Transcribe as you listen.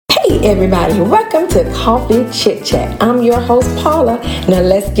Hey everybody, welcome to Coffee Chit Chat. I'm your host Paula. Now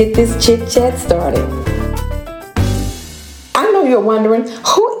let's get this chit chat started. I know you're wondering,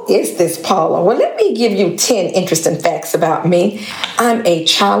 who is this Paula? Well, let me give you 10 interesting facts about me. I'm a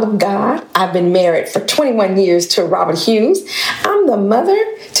child of God. I've been married for 21 years to Robert Hughes. I'm the mother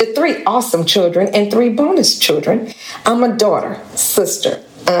to 3 awesome children and 3 bonus children. I'm a daughter, sister,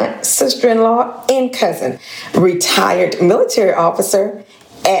 aunt, sister-in-law, and cousin, retired military officer,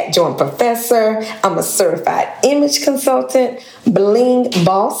 adjunct professor. I'm a certified image consultant, bling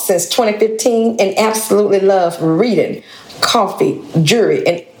boss since 2015, and absolutely love reading, coffee, jewelry,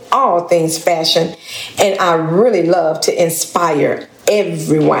 and all things fashion. And I really love to inspire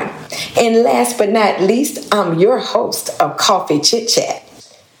everyone. And last but not least, I'm your host of Coffee Chit Chat.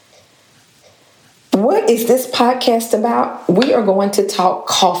 What is this podcast about? We are going to talk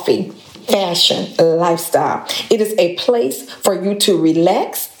coffee, fashion, lifestyle. It is a place for you to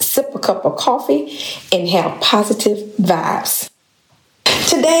relax, sip a cup of coffee, and have positive vibes.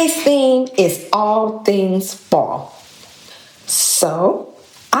 Today's theme is all things fall. So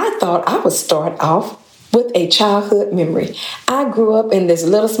I thought I would start off with a childhood memory. I grew up in this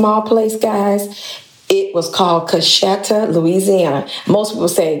little small place, guys. It was called Cosheta, Louisiana. Most people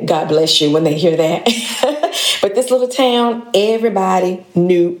say, God bless you when they hear that. But this little town, everybody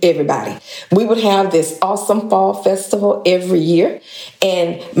knew everybody. We would have this awesome fall festival every year.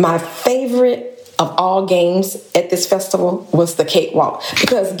 And my favorite of all games at this festival was the cakewalk.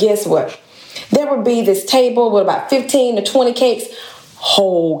 Because guess what? There would be this table with about 15 to 20 cakes,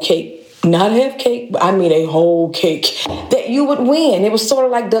 whole cake. Not half cake, but I mean a whole cake that you would win. It was sort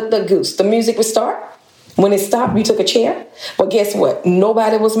of like Duck, Duck, Goose. The music would start. When it stopped, you took a chair. Well, guess what?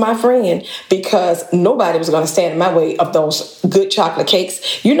 Nobody was my friend because nobody was going to stand in my way of those good chocolate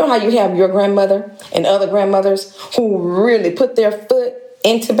cakes. You know how you have your grandmother and other grandmothers who really put their foot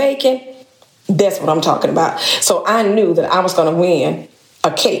into baking? That's what I'm talking about. So I knew that I was going to win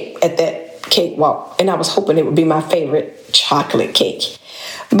a cake at that cakewalk, and I was hoping it would be my favorite chocolate cake.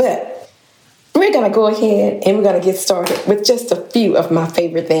 But we're going to go ahead and we're going to get started with just a few of my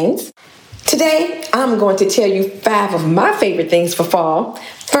favorite things. Today, I'm going to tell you 5 of my favorite things for fall.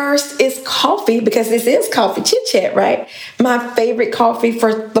 First is coffee, because this is Coffee Chit Chat, right? My favorite coffee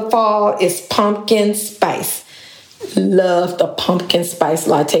for the fall is pumpkin spice. Love the pumpkin spice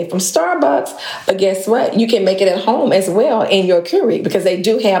latte from Starbucks. But guess what? You can make it at home as well in your Keurig, because they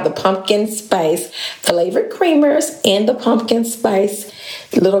do have the pumpkin spice flavored creamers and the pumpkin spice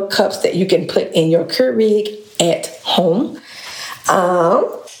little cups that you can put in your Keurig at home.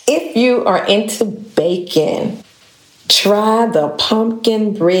 If you are into baking, try the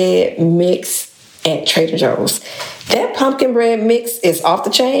pumpkin bread mix at Trader Joe's. That pumpkin bread mix is off the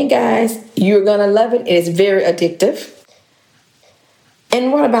chain, guys. You're going to love it. It is very addictive.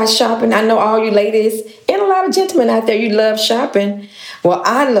 And what about shopping? I know all you ladies and a lot of gentlemen out there, you love shopping. Well,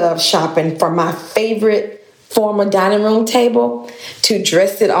 I love shopping for my favorite formal dining room table to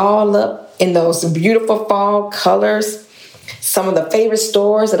dress it all up in those beautiful fall colors. Some of the favorite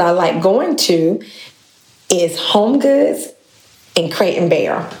stores that I like going to is Home Goods and Crate and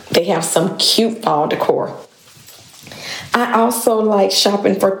Barrel. They have some cute fall decor. I also like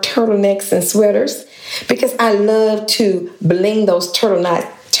shopping for turtlenecks and sweaters because I love to bling those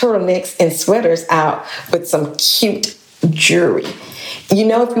turtlenecks and sweaters out with some cute jewelry. You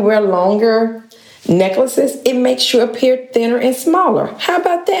know, if you wear longer necklaces, it makes you appear thinner and smaller. How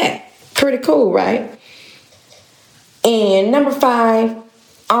about that? Pretty cool, right? And number 5,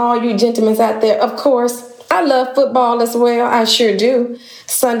 all you gentlemen out there, of course, I love football as well. I sure do.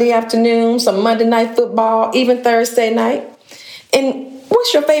 Sunday afternoon, some Monday night football, even Thursday night. And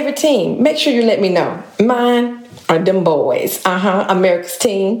what's your favorite team? Make sure you let me know. Mine are them boys. America's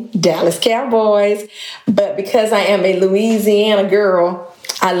team, Dallas Cowboys. But because I am a Louisiana girl,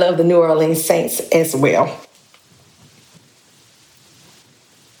 I love the New Orleans Saints as well.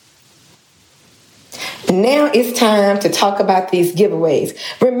 Now it's time to talk about these giveaways.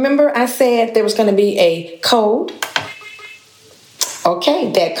 Remember I said there was going to be a code? Okay,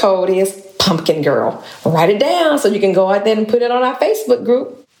 that code is Pumpkin Girl. Write it down so you can go out there and put it on our Facebook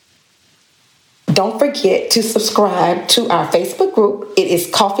group. Don't forget to subscribe to our Facebook group. It is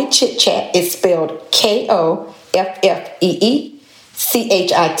Coffee Chit Chat. It's spelled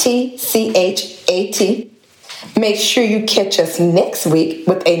KOFFEECHITCHAT. Make sure you catch us next week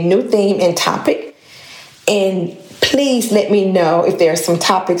with a new theme and topic. And please let me know if there are some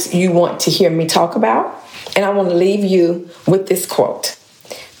topics you want to hear me talk about. And I want to leave you with this quote.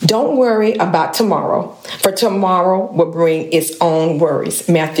 Don't worry about tomorrow, for tomorrow will bring its own worries.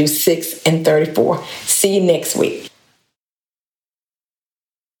 Matthew 6:34. See you next week.